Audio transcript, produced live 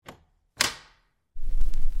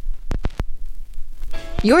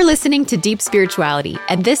You're listening to Deep Spirituality,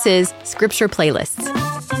 and this is Scripture Playlists.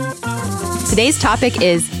 Today's topic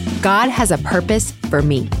is God has a purpose for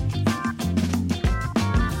me.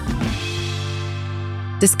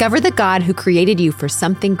 Discover the God who created you for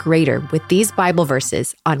something greater with these Bible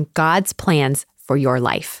verses on God's plans for your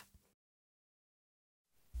life.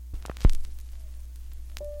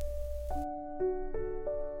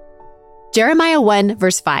 Jeremiah 1,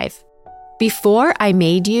 verse 5. Before I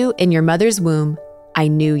made you in your mother's womb, I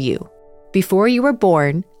knew you. Before you were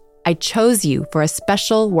born, I chose you for a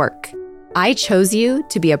special work. I chose you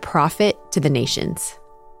to be a prophet to the nations.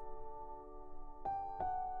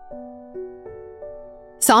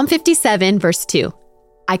 Psalm 57, verse 2.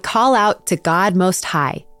 I call out to God Most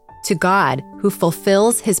High, to God who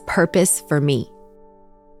fulfills his purpose for me.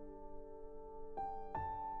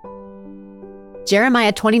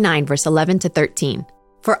 Jeremiah 29, verse 11 to 13.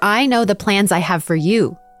 For I know the plans I have for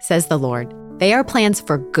you, says the Lord. They are plans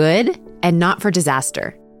for good and not for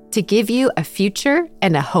disaster, to give you a future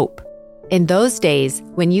and a hope. In those days,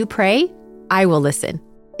 when you pray, I will listen.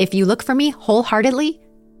 If you look for me wholeheartedly,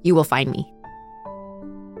 you will find me.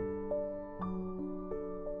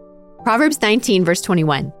 Proverbs 19, verse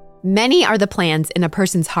 21. Many are the plans in a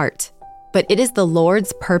person's heart, but it is the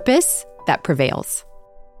Lord's purpose that prevails.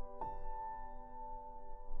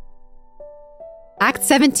 Acts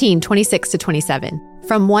 17, 26 to 27.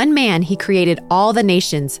 From one man he created all the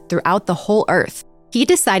nations throughout the whole earth. He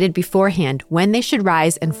decided beforehand when they should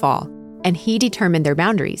rise and fall, and he determined their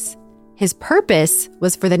boundaries. His purpose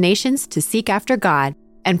was for the nations to seek after God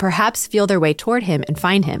and perhaps feel their way toward him and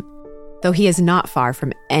find him, though he is not far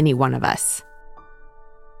from any one of us.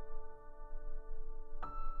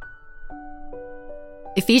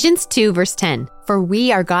 Ephesians 2, verse 10. For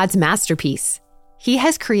we are God's masterpiece. He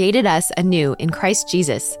has created us anew in Christ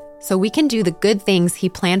Jesus, so we can do the good things he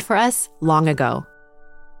planned for us long ago.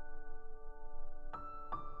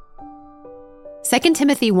 2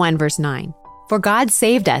 Timothy 1, verse 9. For God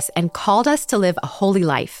saved us and called us to live a holy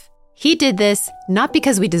life. He did this not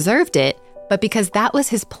because we deserved it, but because that was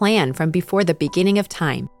his plan from before the beginning of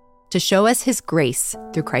time, to show us his grace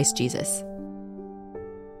through Christ Jesus.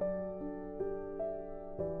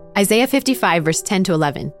 Isaiah 55, verse 10 to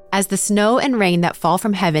 11. As the snow and rain that fall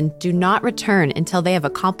from heaven do not return until they have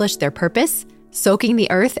accomplished their purpose, soaking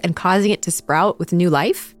the earth and causing it to sprout with new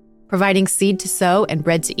life, providing seed to sow and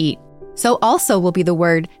bread to eat, so also will be the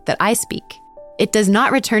word that I speak. It does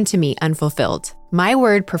not return to me unfulfilled. My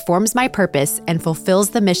word performs my purpose and fulfills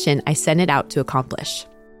the mission I sent it out to accomplish.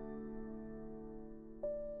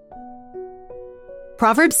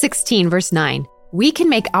 Proverbs 16, verse 9. We can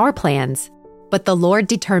make our plans, but the Lord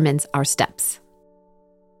determines our steps.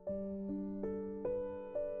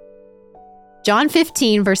 John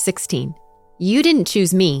 15, verse 16. You didn't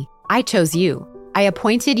choose me, I chose you. I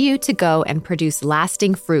appointed you to go and produce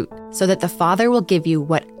lasting fruit, so that the Father will give you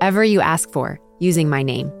whatever you ask for, using my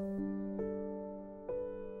name.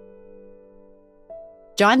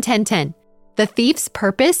 John 10:10. The thief's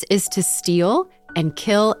purpose is to steal and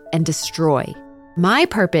kill and destroy. My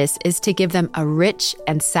purpose is to give them a rich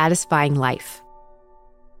and satisfying life.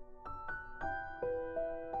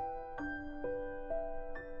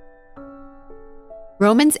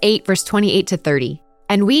 Romans 8, verse 28 to 30.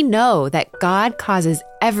 And we know that God causes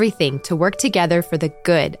everything to work together for the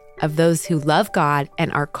good of those who love God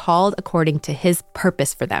and are called according to his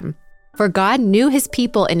purpose for them. For God knew his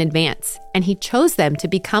people in advance, and he chose them to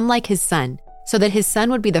become like his son, so that his son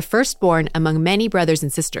would be the firstborn among many brothers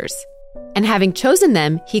and sisters. And having chosen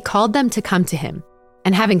them, he called them to come to him.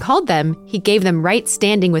 And having called them, he gave them right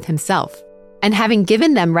standing with himself. And having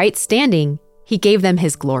given them right standing, he gave them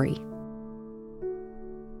his glory.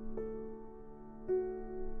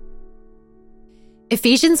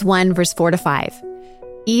 Ephesians 1, verse 4 to 5.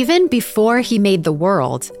 Even before he made the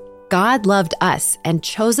world, God loved us and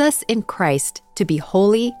chose us in Christ to be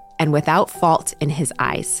holy and without fault in his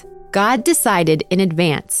eyes. God decided in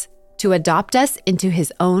advance to adopt us into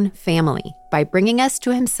his own family by bringing us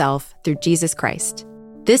to himself through Jesus Christ.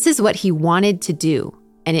 This is what he wanted to do,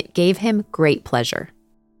 and it gave him great pleasure.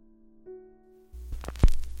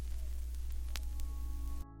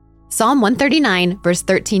 Psalm 139, verse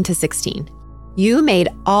 13 to 16. You made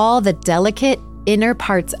all the delicate inner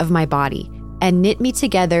parts of my body and knit me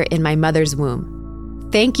together in my mother's womb.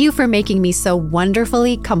 Thank you for making me so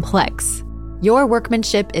wonderfully complex. Your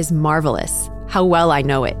workmanship is marvelous. How well I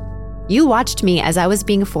know it. You watched me as I was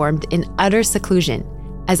being formed in utter seclusion,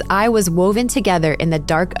 as I was woven together in the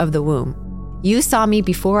dark of the womb. You saw me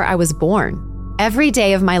before I was born. Every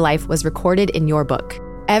day of my life was recorded in your book.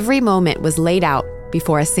 Every moment was laid out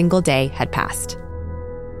before a single day had passed.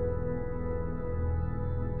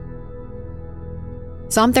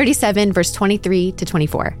 Psalm 37, verse 23 to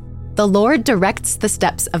 24. The Lord directs the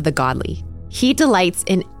steps of the godly. He delights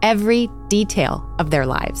in every detail of their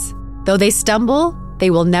lives. Though they stumble, they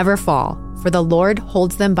will never fall, for the Lord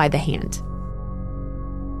holds them by the hand.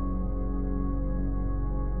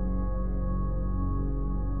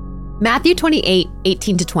 Matthew 28,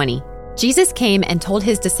 18 to 20. Jesus came and told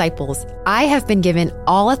his disciples, I have been given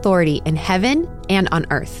all authority in heaven and on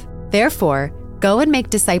earth. Therefore, go and make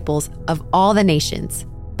disciples of all the nations,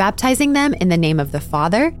 baptizing them in the name of the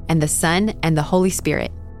Father and the Son and the Holy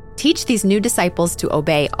Spirit. Teach these new disciples to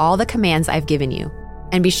obey all the commands I've given you.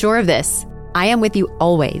 And be sure of this, I am with you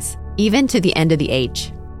always, even to the end of the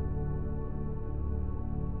age.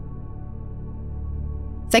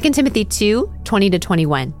 2 Timothy 2, 20 to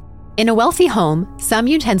 21. In a wealthy home, some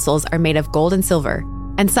utensils are made of gold and silver,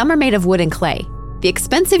 and some are made of wood and clay. The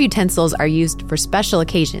expensive utensils are used for special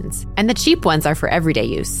occasions, and the cheap ones are for everyday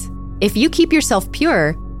use. If you keep yourself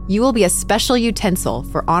pure, you will be a special utensil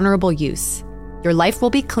for honorable use. Your life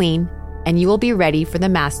will be clean, and you will be ready for the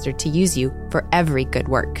Master to use you for every good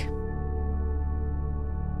work.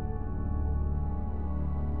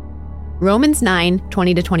 Romans 9,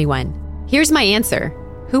 20 to 21. Here's my answer.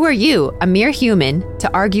 Who are you, a mere human,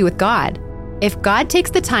 to argue with God? If God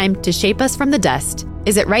takes the time to shape us from the dust,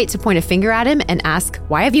 is it right to point a finger at him and ask,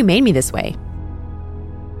 why have you made me this way?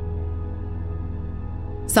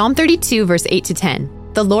 Psalm 32, verse 8 to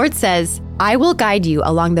 10. The Lord says, I will guide you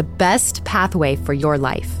along the best pathway for your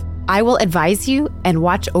life. I will advise you and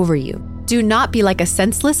watch over you. Do not be like a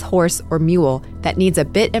senseless horse or mule that needs a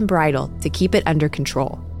bit and bridle to keep it under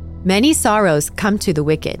control. Many sorrows come to the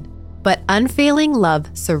wicked, but unfailing love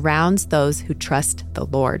surrounds those who trust the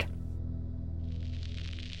Lord.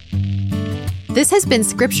 This has been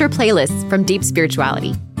Scripture Playlists from Deep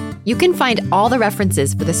Spirituality. You can find all the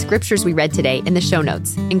references for the scriptures we read today in the show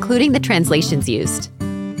notes, including the translations used.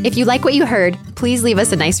 If you like what you heard, please leave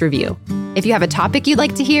us a nice review. If you have a topic you'd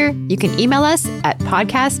like to hear, you can email us at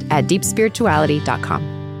podcast@deepspirituality.com.